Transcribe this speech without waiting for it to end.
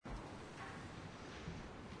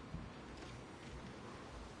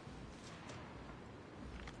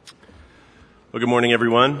Well, good morning,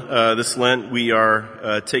 everyone. This Lent, we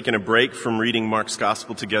are taking a break from reading Mark's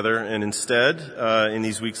Gospel together, and instead, in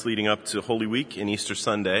these weeks leading up to Holy Week and Easter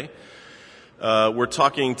Sunday, we're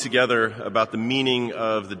talking together about the meaning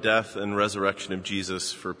of the death and resurrection of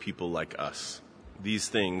Jesus for people like us. These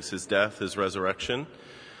things, his death, his resurrection,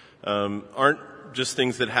 aren't just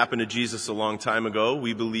things that happened to Jesus a long time ago.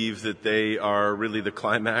 We believe that they are really the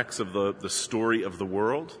climax of the story of the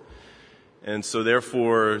world. And so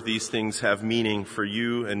therefore, these things have meaning for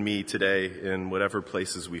you and me today in whatever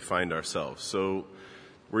places we find ourselves. So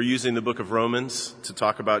we're using the book of Romans to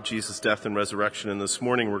talk about Jesus' death and resurrection. And this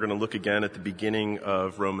morning, we're going to look again at the beginning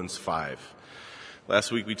of Romans 5.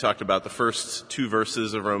 Last week, we talked about the first two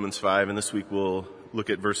verses of Romans 5, and this week we'll look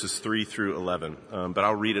at verses 3 through 11. But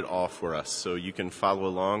I'll read it all for us, so you can follow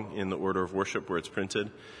along in the order of worship where it's printed,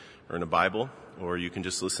 or in a Bible, or you can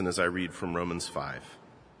just listen as I read from Romans 5.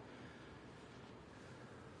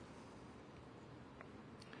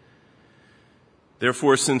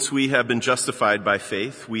 Therefore, since we have been justified by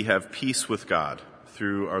faith, we have peace with God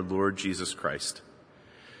through our Lord Jesus Christ.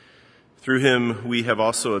 Through him, we have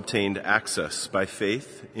also obtained access by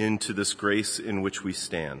faith into this grace in which we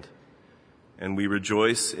stand, and we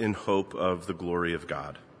rejoice in hope of the glory of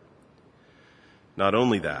God. Not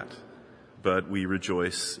only that, but we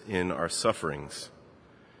rejoice in our sufferings,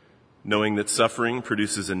 knowing that suffering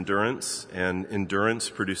produces endurance, and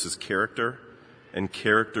endurance produces character, and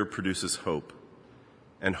character produces hope.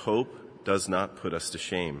 And hope does not put us to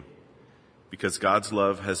shame, because God's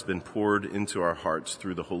love has been poured into our hearts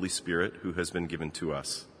through the Holy Spirit who has been given to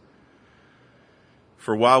us.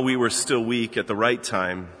 For while we were still weak, at the right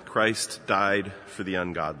time, Christ died for the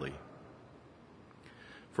ungodly.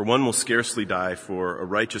 For one will scarcely die for a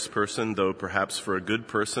righteous person, though perhaps for a good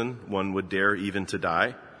person one would dare even to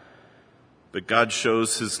die. But God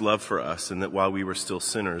shows his love for us in that while we were still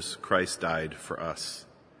sinners, Christ died for us.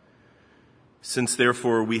 Since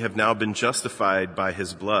therefore we have now been justified by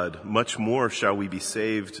his blood, much more shall we be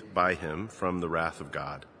saved by him from the wrath of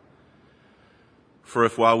God. For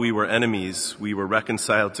if while we were enemies, we were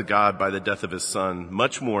reconciled to God by the death of his Son,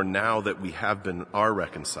 much more now that we are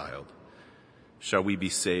reconciled, shall we be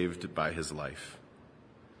saved by his life.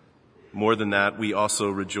 More than that, we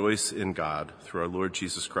also rejoice in God through our Lord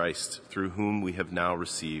Jesus Christ, through whom we have now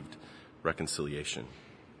received reconciliation.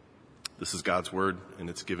 This is God's word, and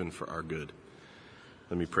it's given for our good.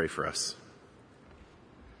 Let me pray for us.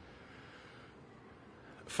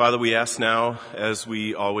 Father, we ask now, as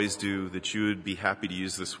we always do, that you would be happy to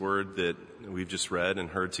use this word that we've just read and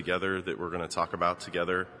heard together, that we're going to talk about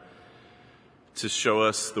together, to show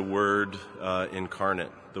us the word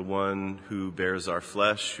incarnate, the one who bears our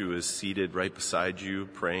flesh, who is seated right beside you,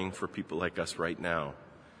 praying for people like us right now.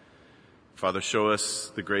 Father, show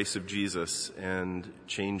us the grace of Jesus and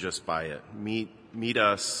change us by it. Meet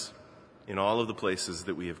us in all of the places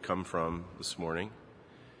that we have come from this morning,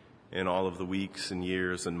 in all of the weeks and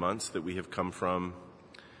years and months that we have come from.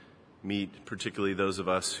 Meet particularly those of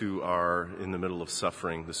us who are in the middle of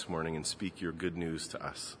suffering this morning and speak your good news to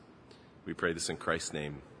us. We pray this in Christ's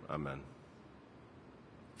name. Amen.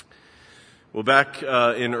 Well, back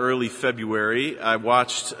in early February, I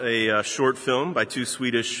watched a short film by two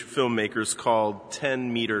Swedish filmmakers called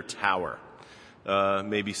 10 Meter Tower.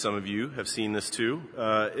 Maybe some of you have seen this too.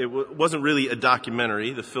 It wasn't really a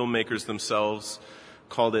documentary. The filmmakers themselves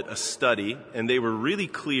called it a study, and they were really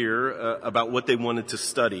clear about what they wanted to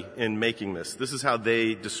study in making this. This is how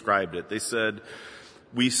they described it. They said,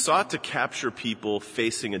 "We sought to capture people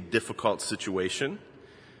facing a difficult situation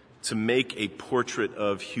to make a portrait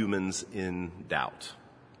of humans in doubt."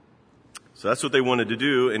 So that's what they wanted to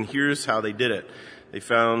do, and here's how they did it. They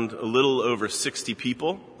found a little over 60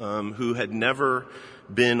 people who had never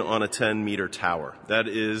been on a 10-meter tower. That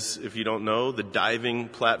is, if you don't know, the diving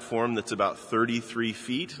platform that's about 33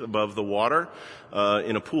 feet above the water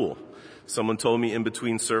in a pool. Someone told me in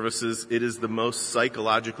between services, it is the most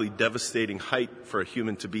psychologically devastating height for a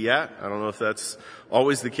human to be at. I don't know if that's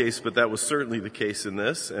always the case, but that was certainly the case in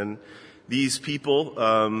this. And these people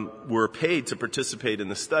were paid to participate in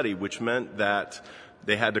the study, which meant that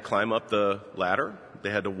they had to climb up the ladder. They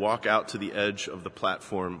had to walk out to the edge of the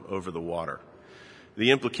platform over the water. The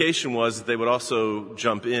implication was that they would also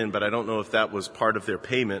jump in, but I don't know if that was part of their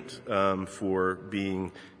payment for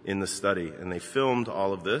being in the study. And they filmed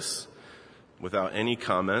all of this without any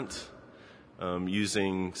comment,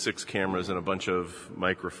 using 6 cameras and a bunch of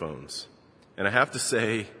microphones. And I have to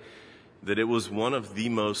say that it was one of the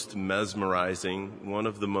most mesmerizing, one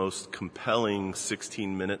of the most compelling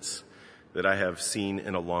 16 minutes that I have seen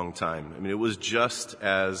in a long time. I mean, it was just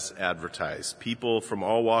as advertised. People from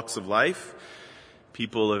all walks of life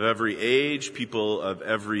People of every age, people of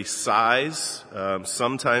every size,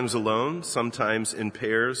 sometimes alone, sometimes in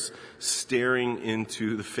pairs, staring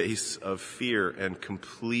into the face of fear and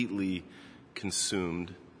completely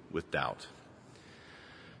consumed with doubt.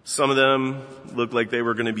 Some of them looked like they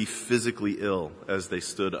were going to be physically ill as they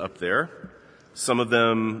stood up there. Some of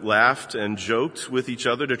them laughed and joked with each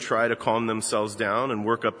other to try to calm themselves down and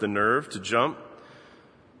work up the nerve to jump.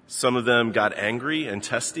 Some of them got angry and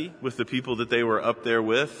testy with the people that they were up there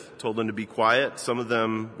with, told them to be quiet. Some of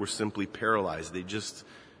them were simply paralyzed. They just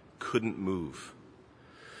couldn't move.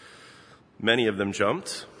 Many of them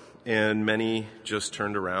jumped, and many just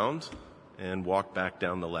turned around and walked back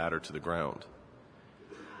down the ladder to the ground.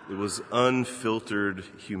 It was unfiltered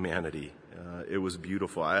humanity. It was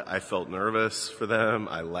beautiful. I felt nervous for them.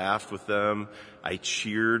 I laughed with them. I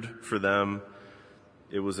cheered for them.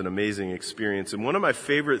 It was an amazing experience. And one of my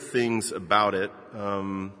favorite things about it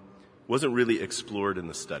wasn't really explored in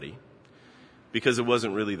the study, because it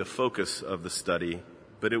wasn't really the focus of the study,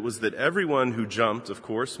 but it was that everyone who jumped, of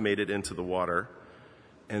course, made it into the water,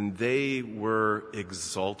 and they were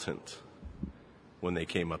exultant when they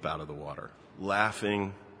came up out of the water,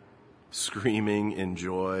 laughing, screaming in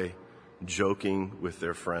joy, joking with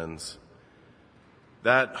their friends.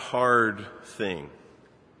 That hard thing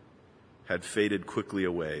had faded quickly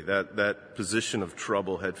away. That position of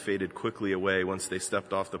trouble had faded quickly away once they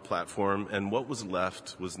stepped off the platform, and what was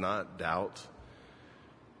left was not doubt,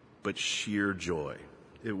 but sheer joy.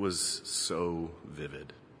 It was so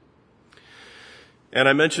vivid. And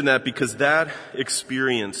I mention that because that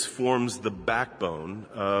experience forms the backbone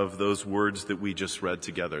of those words that we just read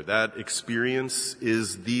together. That experience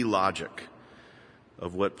is the logic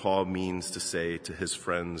of what Paul means to say to his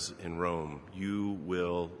friends in Rome. You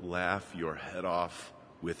will laugh your head off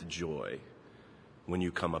with joy when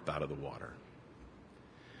you come up out of the water.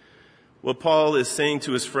 What Paul is saying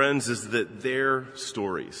to his friends is that their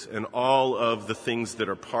stories and all of the things that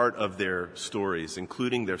are part of their stories,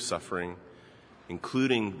 including their suffering,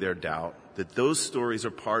 including their doubt, that those stories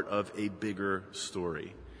are part of a bigger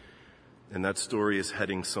story. And that story is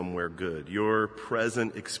heading somewhere good. Your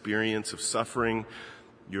present experience of suffering,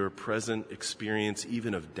 your present experience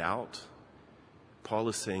even of doubt, Paul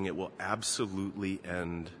is saying it will absolutely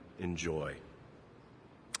end in joy.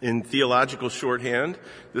 In theological shorthand,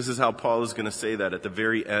 this is how Paul is going to say that at the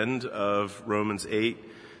very end of Romans 8.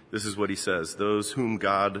 This is what he says: those whom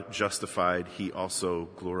God justified, he also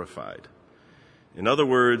glorified. In other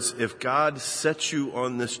words, if God sets you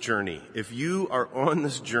on this journey, if you are on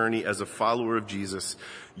this journey as a follower of Jesus,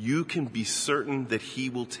 you can be certain that he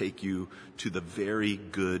will take you to the very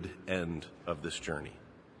good end of this journey.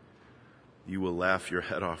 You will laugh your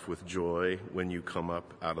head off with joy when you come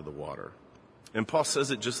up out of the water. And Paul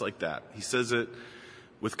says it just like that. He says it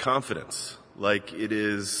with confidence, like it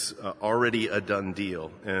is already a done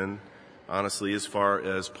deal. And honestly, as far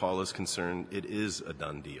as Paul is concerned, it is a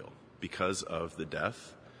done deal, because of the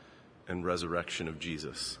death and resurrection of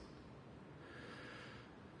Jesus.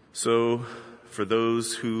 So, for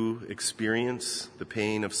those who experience the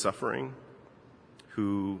pain of suffering,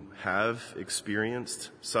 who have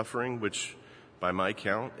experienced suffering, which by my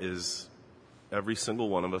count is every single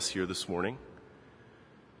one of us here this morning,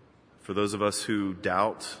 for those of us who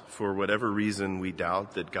doubt, for whatever reason we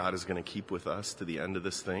doubt that God is going to keep with us to the end of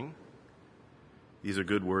this thing, these are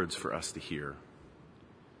good words for us to hear.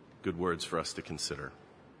 Good words for us to consider.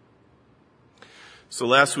 So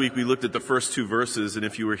last week we looked at the first two verses, and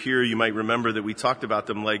if you were here, you might remember that we talked about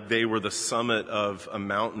them like they were the summit of a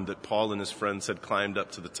mountain that Paul and his friends had climbed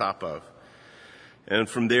up to the top of. And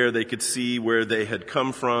from there they could see where they had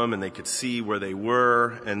come from, and they could see where they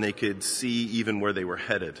were, and they could see even where they were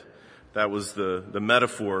headed. That was the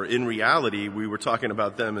metaphor. In reality, we were talking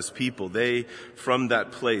about them as people. They, from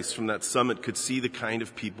that place, from that summit, could see the kind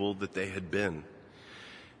of people that they had been.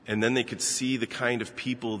 And then they could see the kind of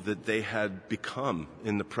people that they had become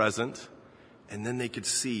in the present. And then they could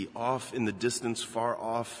see off in the distance, far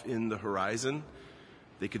off in the horizon,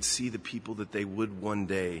 they could see the people that they would one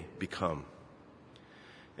day become.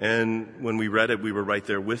 And when we read it, we were right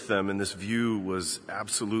there with them, and this view was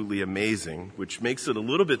absolutely amazing, which makes it a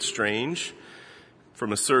little bit strange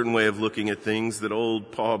from a certain way of looking at things that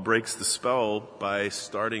old Paul breaks the spell by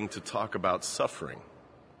starting to talk about suffering.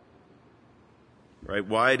 Right?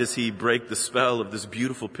 Why does he break the spell of this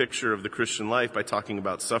beautiful picture of the Christian life by talking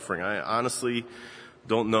about suffering? I honestly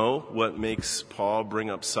don't know what makes Paul bring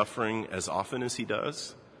up suffering as often as he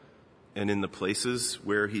does, and in the places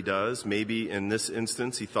where he does. Maybe in this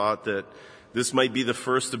instance he thought that This might be the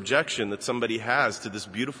first objection that somebody has to this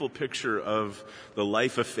beautiful picture of the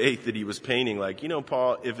life of faith that he was painting. Like,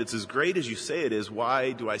 Paul, if it's as great as you say it is,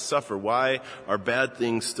 why do I suffer? Why are bad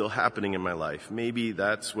things still happening in my life? Maybe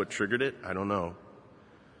that's what triggered it. I don't know.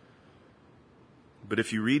 But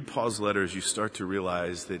if you read Paul's letters, you start to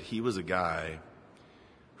realize that he was a guy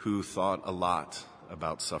who thought a lot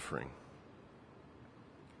about suffering.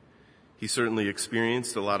 He certainly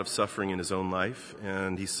experienced a lot of suffering in his own life,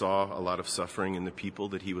 and he saw a lot of suffering in the people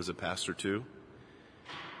that he was a pastor to.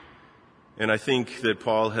 And I think that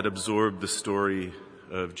Paul had absorbed the story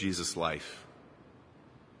of Jesus' life,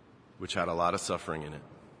 which had a lot of suffering in it.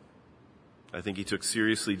 I think he took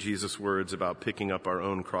seriously Jesus' words about picking up our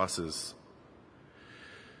own crosses.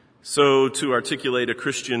 So to articulate a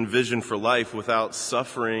Christian vision for life without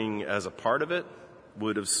suffering as a part of it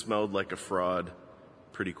would have smelled like a fraud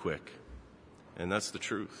pretty quick. And that's the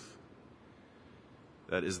truth.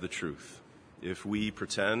 That is the truth. If we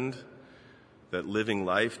pretend that living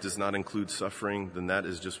life does not include suffering, then that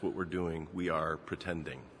is just what we're doing. We are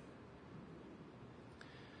pretending.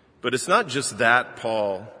 But it's not just that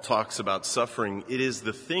Paul talks about suffering. It is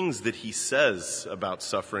the things that he says about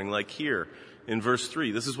suffering, like here in verse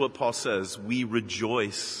 3. This is what Paul says: we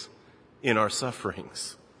rejoice in our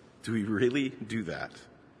sufferings. Do we really do that?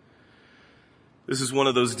 This is one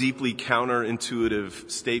of those deeply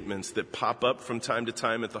counterintuitive statements that pop up from time to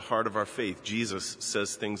time at the heart of our faith. Jesus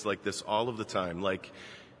says things like this all of the time, like,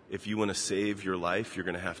 if you want to save your life, you're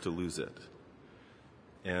going to have to lose it.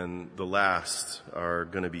 And the last are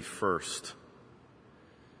going to be first.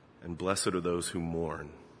 And blessed are those who mourn.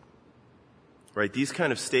 Right? These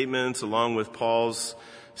kind of statements, along with Paul's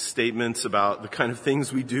statements about the kind of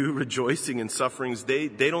things we do, rejoicing in sufferings, they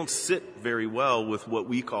don't sit very well with what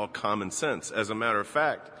we call common sense. As a matter of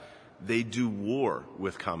fact, they do war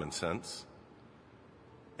with common sense.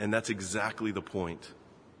 And that's exactly the point.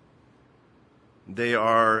 They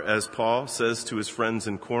are, as Paul says to his friends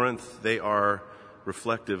in Corinth, they are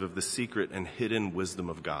reflective of the secret and hidden wisdom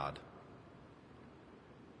of God.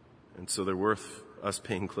 And so they're worth us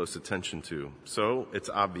paying close attention to. So it's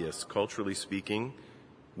obvious, culturally speaking,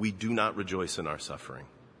 we do not rejoice in our suffering.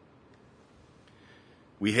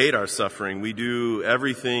 We hate our suffering. We do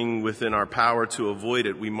everything within our power to avoid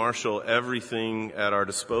it. We marshal everything at our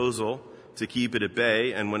disposal to keep it at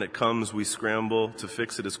bay, and when it comes, we scramble to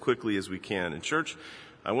fix it as quickly as we can. In church,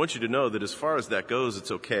 I want you to know that as far as that goes,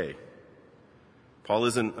 it's okay. Paul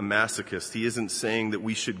isn't a masochist. He isn't saying that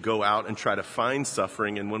we should go out and try to find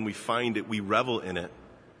suffering, and when we find it, we revel in it.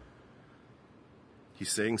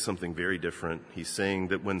 He's saying something very different. He's saying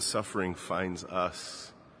that when suffering finds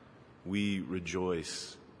us, we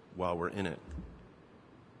rejoice while we're in it.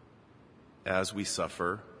 As we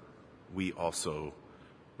suffer, we also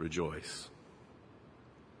rejoice.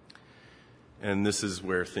 And this is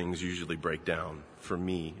where things usually break down, for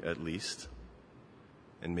me at least.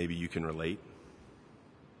 And maybe you can relate.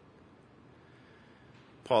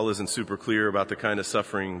 Paul isn't super clear about the kind of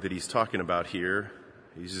suffering that he's talking about here.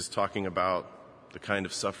 He's just talking about the kind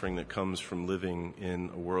of suffering that comes from living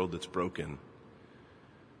in a world that's broken,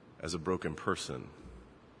 as a broken person.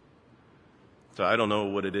 So I don't know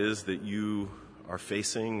what it is that you are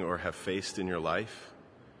facing or have faced in your life.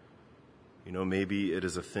 Maybe it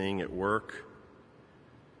is a thing at work.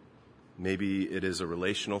 Maybe it is a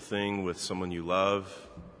relational thing with someone you love,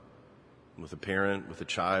 with a parent, with a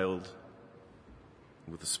child,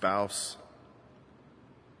 with a spouse.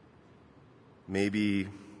 Maybe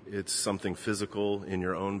it's something physical in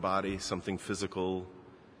your own body, something physical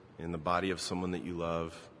in the body of someone that you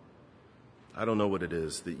love. I don't know what it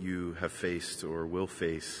is that you have faced or will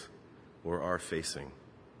face or are facing.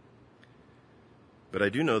 But I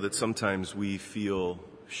do know that sometimes we feel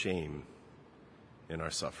shame in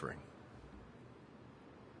our suffering.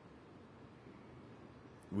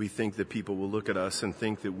 We think that people will look at us and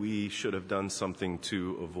think that we should have done something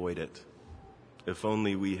to avoid it. If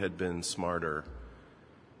only we had been smarter.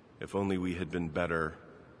 If only we had been better.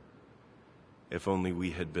 If only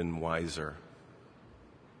we had been wiser.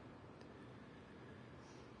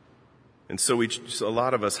 And so a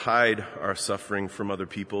lot of us hide our suffering from other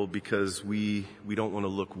people because we don't want to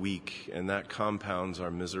look weak, and that compounds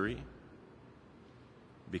our misery,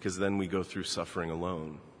 because then we go through suffering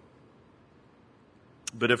alone.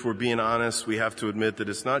 But if we're being honest, we have to admit that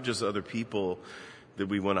it's not just other people that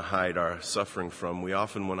we want to hide our suffering from. We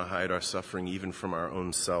often want to hide our suffering even from our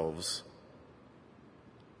own selves.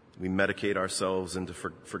 We medicate ourselves into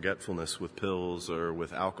forgetfulness with pills or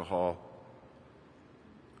with alcohol.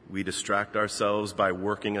 We distract ourselves by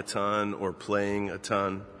working a ton or playing a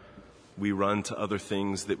ton. We run to other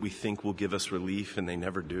things that we think will give us relief, and they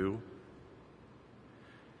never do.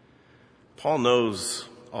 Paul knows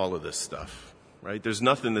all of this stuff, right? There's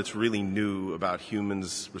nothing that's really new about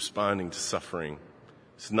humans responding to suffering.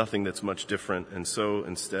 It's nothing that's much different. And so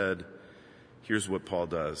instead, here's what Paul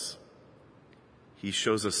does. He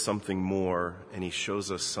shows us something more, and he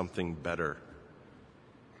shows us something better.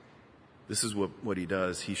 This is what he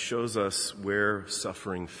does. He shows us where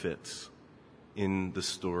suffering fits in the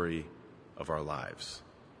story of our lives.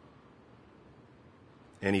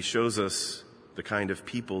 And he shows us the kind of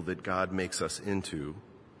people that God makes us into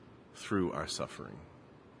through our suffering.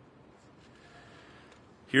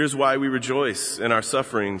 Here's why we rejoice in our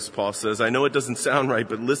sufferings, Paul says. I know it doesn't sound right,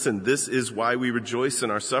 but listen, this is why we rejoice in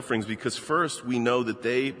our sufferings, because first, we know that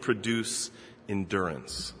they produce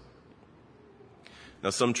endurance.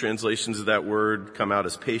 Now, some translations of that word come out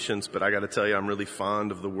as patience, but I got to tell you, I'm really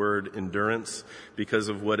fond of the word endurance because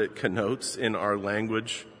of what it connotes in our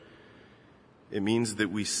language. It means that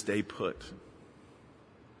we stay put,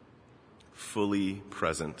 fully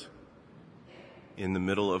present in the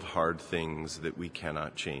middle of hard things that we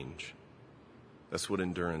cannot change. That's what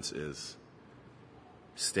endurance is.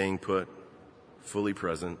 Staying put, fully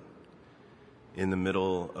present in the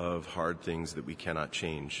middle of hard things that we cannot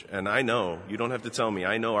change. And I know, you don't have to tell me,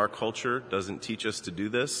 I know our culture doesn't teach us to do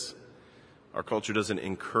this. Our culture doesn't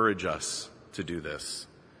encourage us to do this.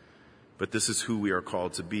 But this is who we are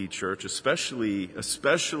called to be, church, especially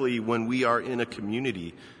when we are in a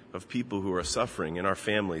community of people who are suffering, in our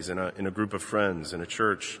families, in a group of friends, in a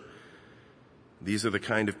church. These are the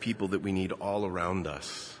kind of people that we need all around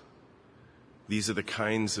us. These are the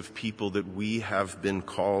kinds of people that we have been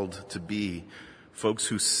called to be, folks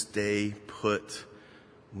who stay put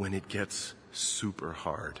when it gets super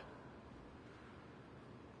hard.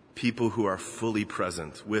 People who are fully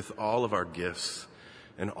present with all of our gifts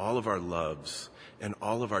and all of our loves and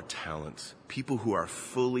all of our talents. People who are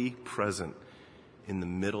fully present in the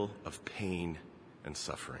middle of pain and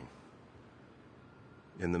suffering,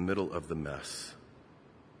 in the middle of the mess.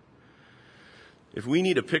 If we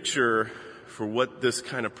need a picture for what this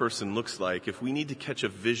kind of person looks like, if we need to catch a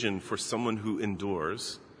vision for someone who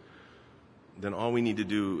endures, then all we need to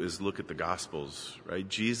do is look at the Gospels, right?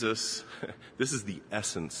 Jesus, this is the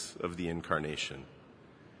essence of the incarnation.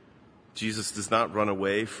 Jesus does not run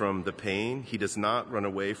away from the pain. He does not run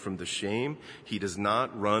away from the shame. He does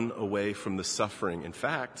not run away from the suffering. In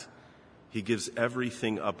fact, he gives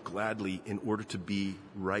everything up gladly in order to be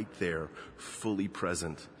right there, fully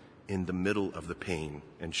present in the middle of the pain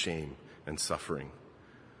and shame and suffering.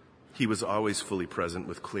 He was always fully present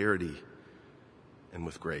with clarity and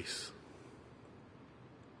with grace.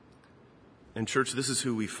 And church, this is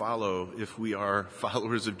who we follow if we are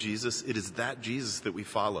followers of Jesus. It is that Jesus that we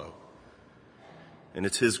follow. And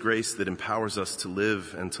it's his grace that empowers us to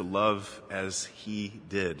live and to love as he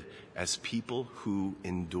did, as people who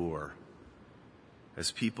endure, as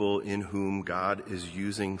people in whom God is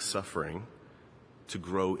using suffering to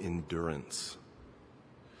grow endurance.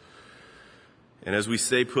 And as we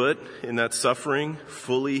stay put in that suffering,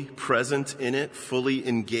 fully present in it, fully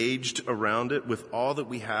engaged around it with all that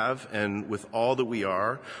we have and with all that we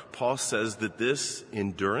are, Paul says that this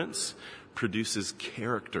endurance produces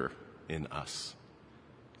character in us.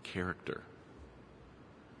 Character.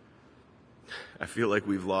 I feel like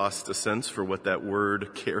we've lost a sense for what that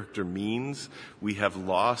word character means. We have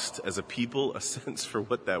lost as a people a sense for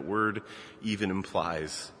what that word even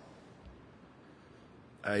implies.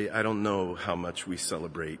 I don't know how much we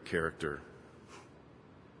celebrate character.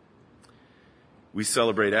 We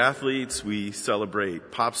celebrate athletes, we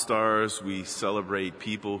celebrate pop stars, we celebrate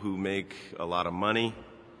people who make a lot of money.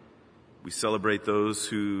 We celebrate those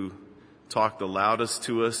who talk the loudest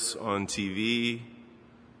to us on TV.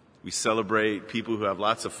 We celebrate people who have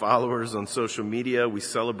lots of followers on social media. We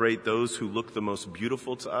celebrate those who look the most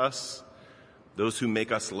beautiful to us, those who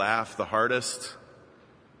make us laugh the hardest,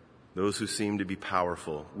 those who seem to be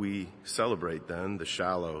powerful. We celebrate then the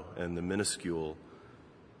shallow and the minuscule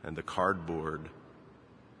and the cardboard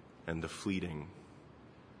and the fleeting.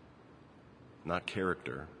 Not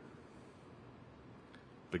character,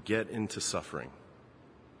 but get into suffering.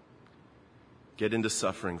 Get into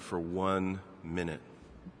suffering for 1 minute,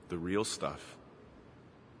 the real stuff.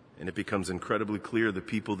 And it becomes incredibly clear the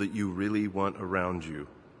people that you really want around you.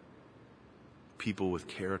 People with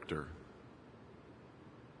character.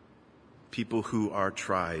 People who are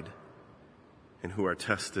tried and who are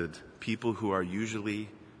tested. People who are usually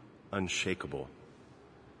unshakable.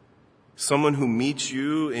 Someone who meets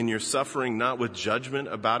you in your suffering not with judgment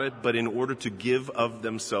about it, but in order to give of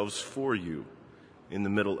themselves for you in the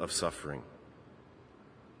middle of suffering.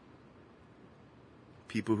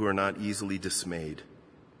 People who are not easily dismayed.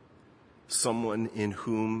 someone in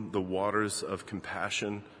whom the waters of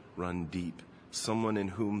compassion run deep, someone in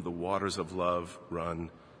whom the waters of love run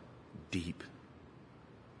deep.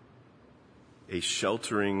 A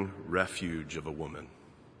sheltering refuge of a woman,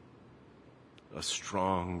 a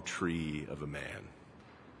strong tree of a man.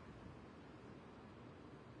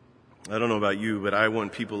 I don't know about you, but I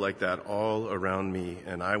want people like that all around me,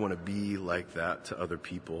 and I want to be like that to other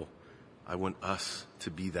people. I want us to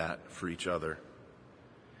be that for each other.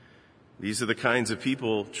 These are the kinds of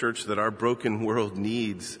people, church, that our broken world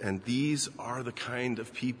needs, and these are the kind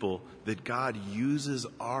of people that God uses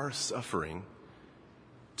our suffering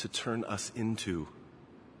to turn us into,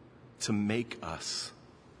 to make us.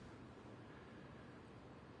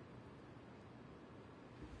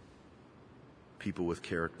 People with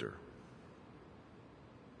character.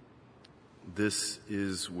 This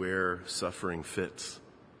is where suffering fits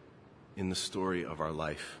in the story of our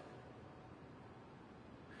life.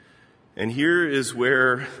 And here is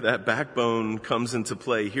where that backbone comes into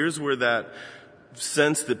play. Here's where that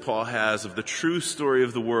sense that Paul has of the true story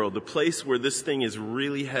of the world, the place where this thing is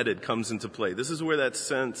really headed, comes into play. This is where that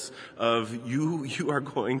sense of you are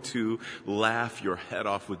going to laugh your head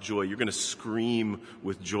off with joy. You're going to scream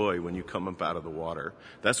with joy when you come up out of the water.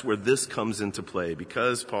 That's where this comes into play,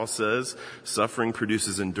 because Paul says suffering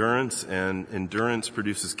produces endurance, and endurance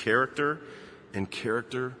produces character, and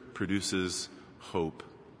character produces hope.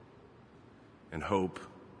 And hope,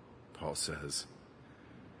 Paul says,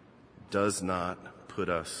 does not put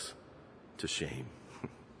us to shame.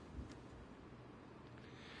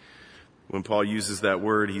 When Paul uses that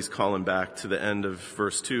word, he's calling back to the end of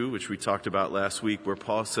verse 2, which we talked about last week, where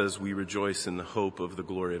Paul says we rejoice in the hope of the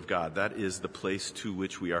glory of God. That is the place to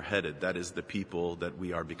which we are headed. That is the people that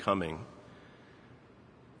we are becoming.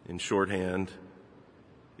 In shorthand,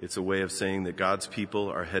 it's a way of saying that God's people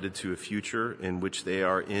are headed to a future in which they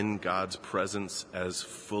are in God's presence as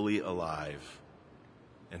fully alive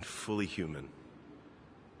and fully human,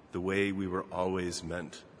 the way we were always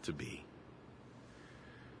meant to be.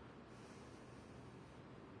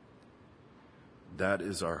 That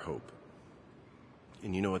is our hope.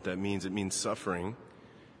 And you know what that means? It means suffering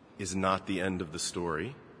is not the end of the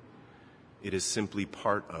story. It is simply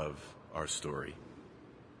part of our story.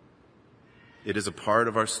 It is a part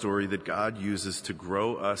of our story that God uses to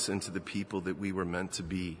grow us into the people that we were meant to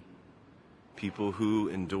be. People who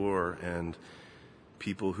endure, and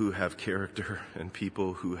people who have character, and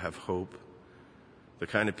people who have hope. The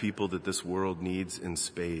kind of people that this world needs in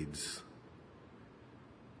spades.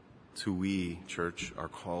 It's who we, church, are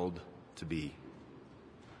called to be.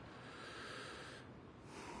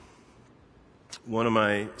 One of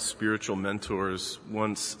my spiritual mentors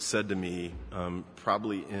once said to me,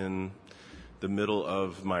 probably in the middle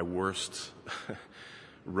of my worst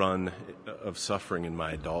run of suffering in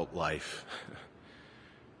my adult life,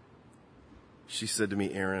 she said to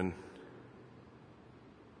me, "Aaron,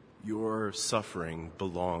 your suffering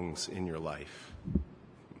belongs in your life."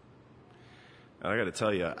 And I got to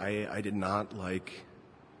tell you, I did not like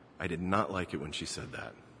it when she said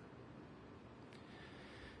that.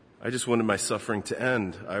 I just wanted my suffering to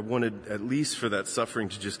end. I wanted at least for that suffering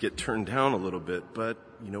to just get turned down a little bit. But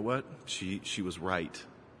you know what? She was right.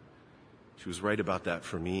 She was right about that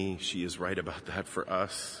for me. She is right about that for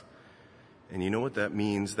us. And you know what that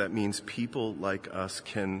means? That means people like us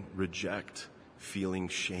can reject feeling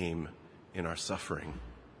shame in our suffering.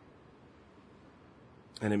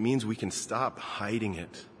 And it means we can stop hiding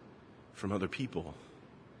it from other people.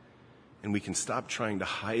 And we can stop trying to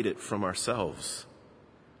hide it from ourselves.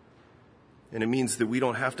 And it means that we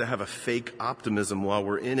don't have to have a fake optimism while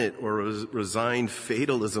we're in it, or a resigned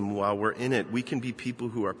fatalism while we're in it. We can be people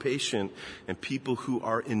who are patient, and people who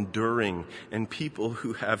are enduring, and people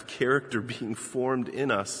who have character being formed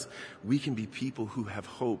in us. We can be people who have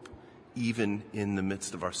hope even in the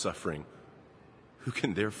midst of our suffering, who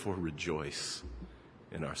can therefore rejoice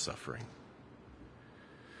in our suffering.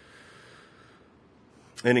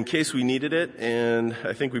 And in case we needed it, and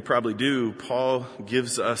I think we probably do, Paul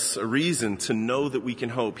gives us a reason to know that we can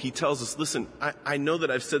hope. He tells us, listen, I know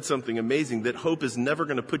that I've said something amazing, that hope is never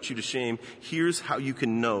going to put you to shame. Here's how you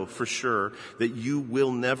can know for sure that you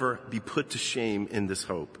will never be put to shame in this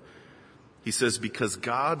hope. He says, because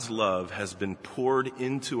God's love has been poured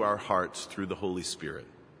into our hearts through the Holy Spirit.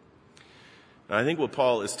 And I think what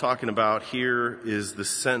Paul is talking about here is the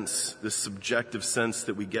sense, this subjective sense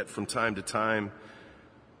that we get from time to time,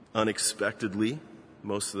 unexpectedly,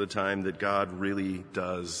 most of the time, that God really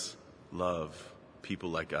does love people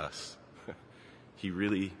like us. He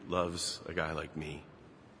really loves a guy like me.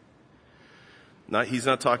 He's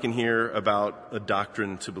not talking here about a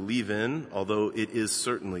doctrine to believe in, although it is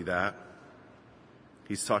certainly that.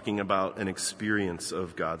 He's talking about an experience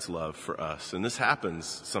of God's love for us. And this happens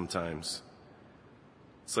sometimes.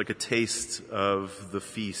 It's like a taste of the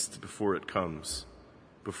feast before it comes.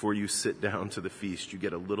 Before you sit down to the feast, you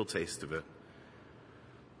get a little taste of it.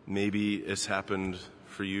 Maybe it's happened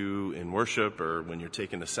for you in worship, or when you're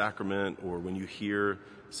taking the sacrament, or when you hear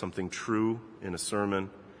something true in a sermon.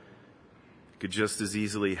 It could just as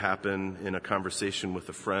easily happen in a conversation with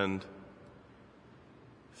a friend,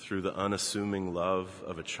 through the unassuming love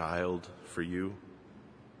of a child for you,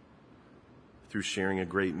 through sharing a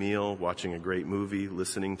great meal, watching a great movie,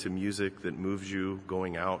 listening to music that moves you,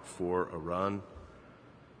 going out for a run.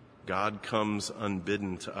 God comes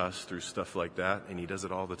unbidden to us through stuff like that, and he does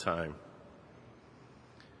it all the time.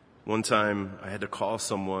 One time, I had to call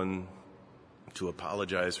someone to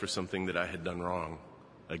apologize for something that I had done wrong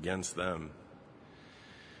against them.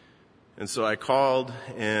 And so I called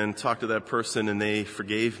and talked to that person, and they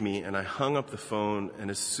forgave me, and I hung up the phone,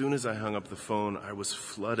 and as soon as I hung up the phone, I was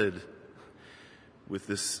flooded with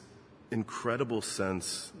this incredible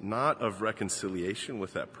sense, not of reconciliation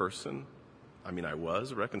with that person. I mean, I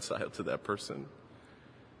was reconciled to that person,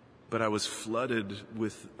 but I was flooded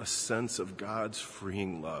with a sense of God's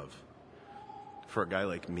freeing love for a guy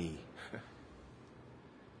like me.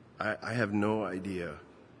 I have no idea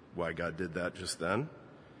why God did that just then.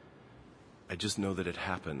 I just know that it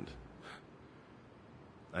happened.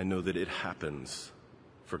 I know that it happens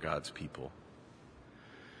for God's people.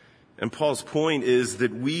 And Paul's point is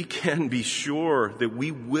that we can be sure that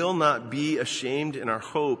we will not be ashamed in our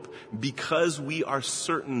hope because we are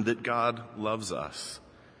certain that God loves us.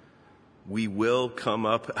 We will come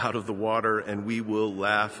up out of the water and we will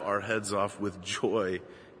laugh our heads off with joy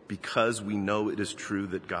because we know it is true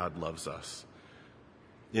that God loves us.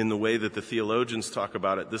 In the way that the theologians talk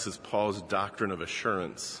about it, this is Paul's doctrine of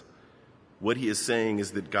assurance. What he is saying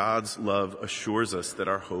is that God's love assures us that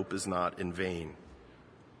our hope is not in vain.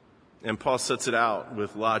 And Paul sets it out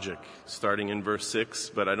with logic, starting in verse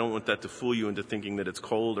 6, but I don't want that to fool you into thinking that it's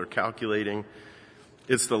cold or calculating.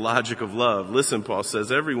 It's the logic of love. Listen, Paul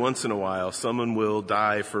says, every once in a while, someone will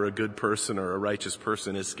die for a good person or a righteous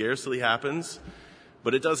person. It scarcely happens,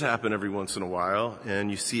 but it does happen every once in a while, and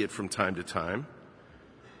you see it from time to time.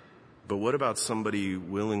 But what about somebody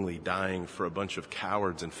willingly dying for a bunch of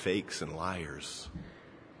cowards and fakes and liars?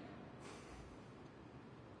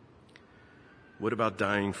 What about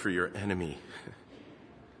dying for your enemy?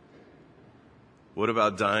 What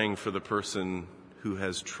about dying for the person who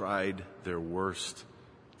has tried their worst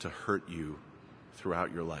to hurt you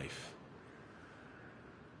throughout your life?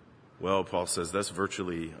 Well, Paul says that's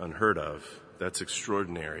virtually unheard of. That's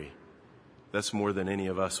extraordinary. That's more than any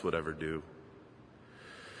of us would ever do.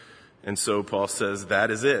 And so Paul says that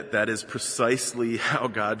is it. That is precisely how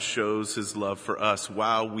God shows his love for us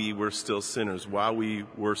while we were still sinners, while we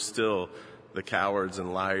were still the cowards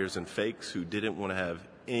and liars and fakes who didn't want to have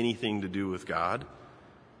anything to do with God.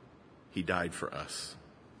 He died for us.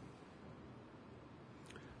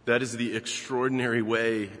 That is the extraordinary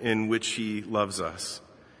way in which he loves us.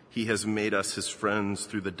 He has made us his friends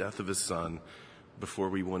through the death of his Son before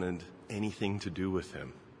we wanted anything to do with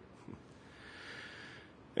him.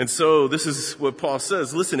 And so this is what Paul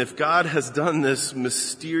says. Listen, if God has done this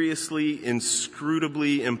mysteriously,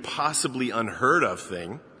 inscrutably, impossibly unheard of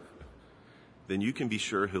thing, then you can be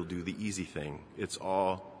sure he'll do the easy thing. It's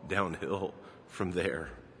all downhill from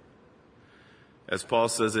there. As Paul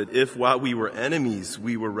says it, if while we were enemies,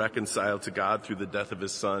 we were reconciled to God through the death of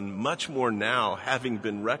his Son, much more now, having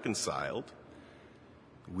been reconciled,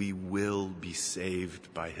 we will be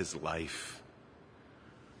saved by his life.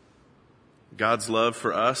 God's love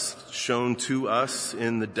for us, shown to us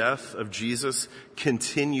in the death of Jesus,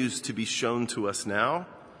 continues to be shown to us now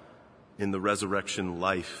in the resurrection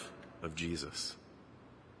life of Jesus.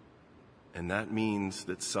 And that means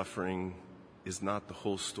that suffering is not the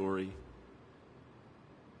whole story.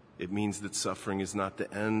 It means that suffering is not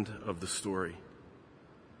the end of the story.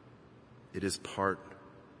 It is part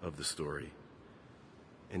of the story.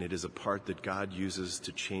 And it is a part that God uses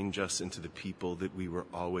to change us into the people that we were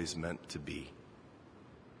always meant to be.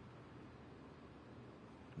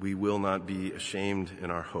 We will not be ashamed in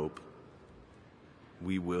our hope.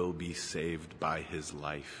 We will be saved by his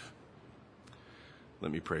life.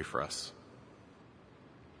 Let me pray for us.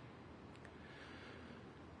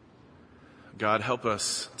 God, help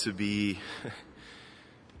us to be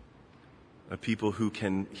a people who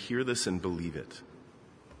can hear this and believe it.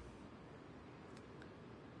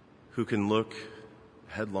 Who can look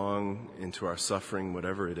headlong into our suffering,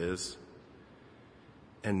 whatever it is,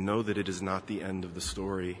 and know that it is not the end of the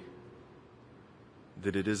story,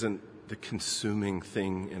 that it isn't the consuming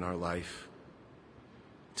thing in our life,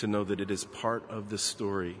 to know that it is part of this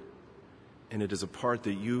story, and it is a part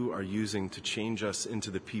that you are using to change us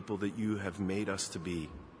into the people that you have made us to be.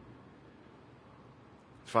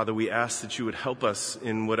 Father, we ask that you would help us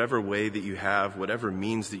in whatever way that you have, whatever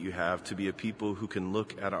means that you have, to be a people who can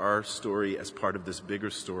look at our story as part of this bigger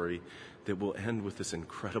story that will end with this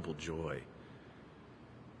incredible joy,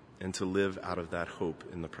 and to live out of that hope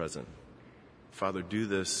in the present. Father, do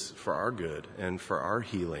this for our good and for our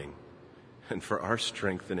healing and for our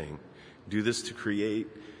strengthening. Do this to create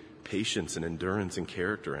patience and endurance and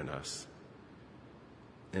character in us.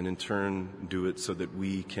 And in turn, do it so that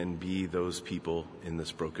we can be those people in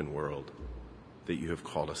this broken world that you have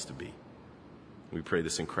called us to be. We pray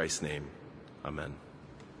this in Christ's name. Amen.